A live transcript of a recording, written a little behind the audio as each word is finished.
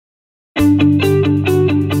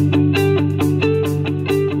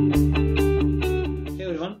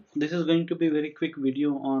to be a very quick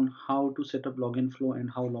video on how to set up login flow and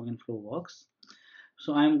how login flow works.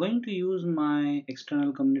 So I'm going to use my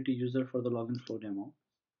external community user for the login flow demo.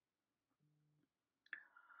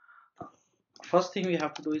 First thing we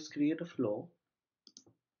have to do is create a flow.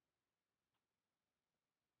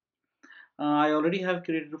 I already have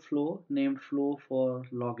created a flow named flow for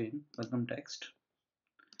login welcome text,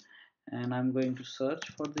 and I'm going to search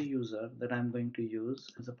for the user that I'm going to use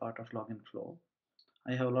as a part of login flow.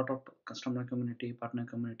 I have a lot of customer community, partner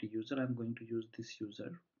community user. I'm going to use this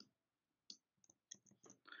user,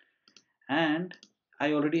 and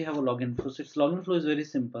I already have a login flow. So its login flow is very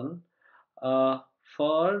simple.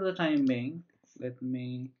 For the time being, let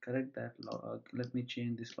me correct that log. Let me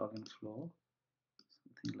change this login flow,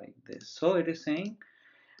 something like this. So it is saying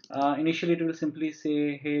initially it will simply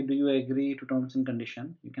say, hey, do you agree to terms and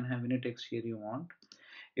condition? You can have any text here you want.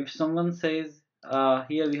 If someone says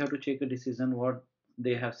here we have to check a decision what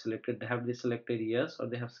they have selected, have they selected yes or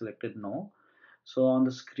they have selected no. So on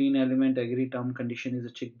the screen element agree term condition is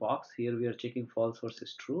a checkbox. Here we are checking false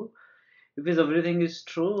versus true. If everything is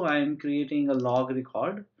true, I am creating a log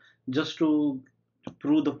record just to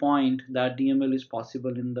prove the point that DML is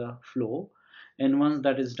possible in the flow. And once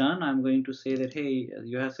that is done, I'm going to say that, hey,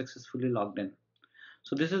 you have successfully logged in.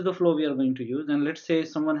 So this is the flow we are going to use. And let's say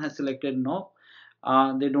someone has selected no,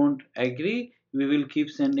 they don't agree. We will keep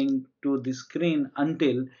sending to the screen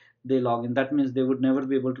until they log in. That means they would never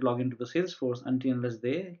be able to log into the Salesforce until unless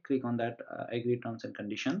they click on that agree terms and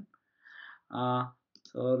condition. Uh,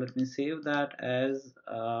 so let me save that as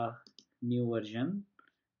a new version,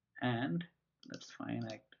 and that's fine,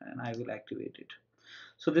 and I will activate it.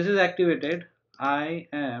 So this is activated. I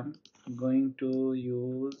am going to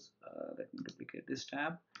use let me duplicate this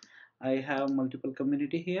tab. I have multiple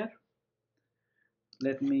community here.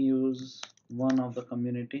 Let me use one of the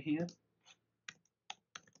community here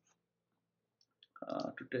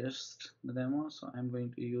to test the demo. So I'm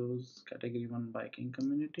going to use category 1 biking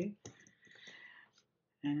community,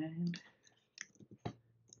 and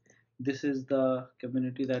this is the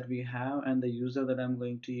community that we have, and the user that I'm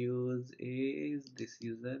going to use is this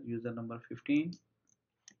user number 15.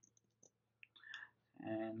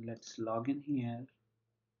 And let's log in here,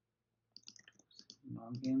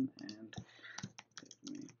 log in, and let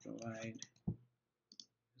me provide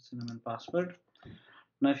username and password.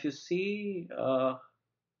 Now if you see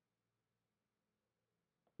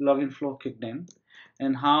login flow kicked in,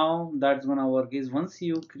 and how that's gonna work is once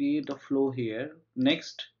you create a flow here,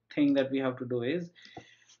 next thing that we have to do is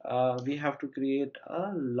we have to create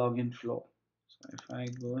a login flow. So if I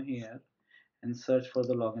go here and search for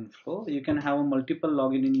the login flow, you can have a multiple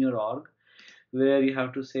login in your org where you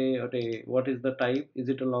have to say, okay, what is the type? Is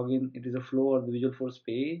it a login? It is a flow or the Visualforce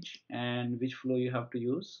page, and which flow you have to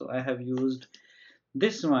use. So I have used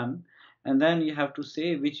this one, and then you have to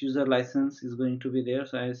say which user license is going to be there.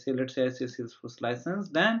 So I say, let's say I say Salesforce license,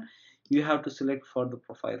 then you have to select for the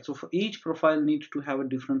profile. So for each profile needs to have a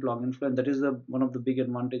different login flow, and that is one of the big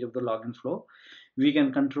advantage of the login flow. We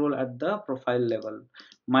can control at the profile level.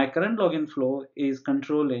 My current login flow is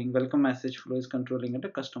controlling, welcome message flow is controlling at a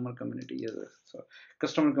customer community user. So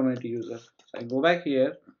customer community user. So I go back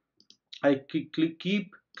here, I keep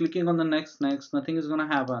clicking on the next, nothing is going to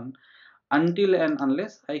happen until and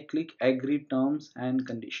unless I click agree terms and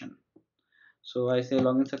condition. So I say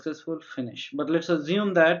login successful, finish. But let's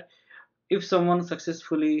assume that if someone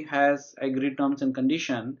successfully has agreed terms and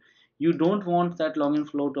condition, you don't want that login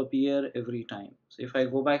flow to appear every time. So if I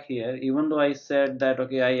go back here, even though I said that,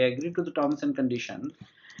 okay, I agree to the terms and condition,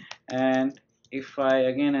 and if I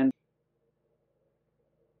again and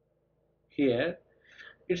here,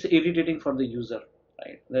 it's irritating for the user,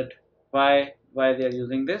 right? That why they are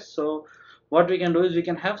using this. So what we can do is we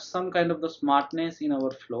can have some kind of the smartness in our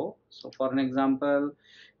flow. So for an example,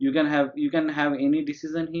 you can have any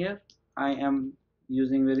decision here. I am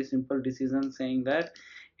using very simple decision saying that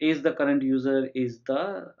is the current user is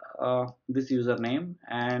the this username,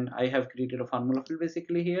 and I have created a formula field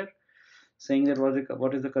basically here saying that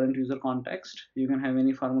what is the current user context. You can have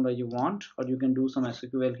any formula you want, or you can do some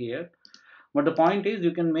SQL here, but the point is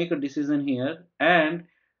you can make a decision here, and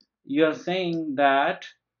you are saying that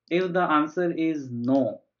if the answer is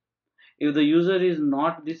no, if the user is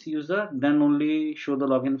not this user, then only show the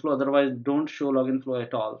login flow, otherwise don't show login flow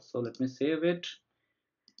at all. So let me save it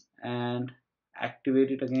and activate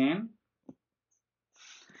it again.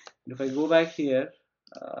 If I go back here,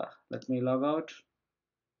 let me log out.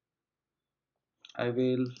 I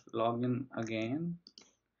will log in again,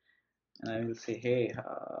 and I will say, hey,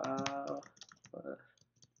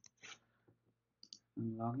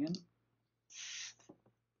 login.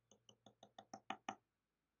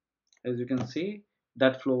 As you can see,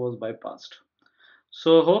 that flow was bypassed.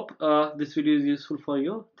 So hope this video is useful for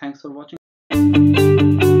you. Thanks for watching.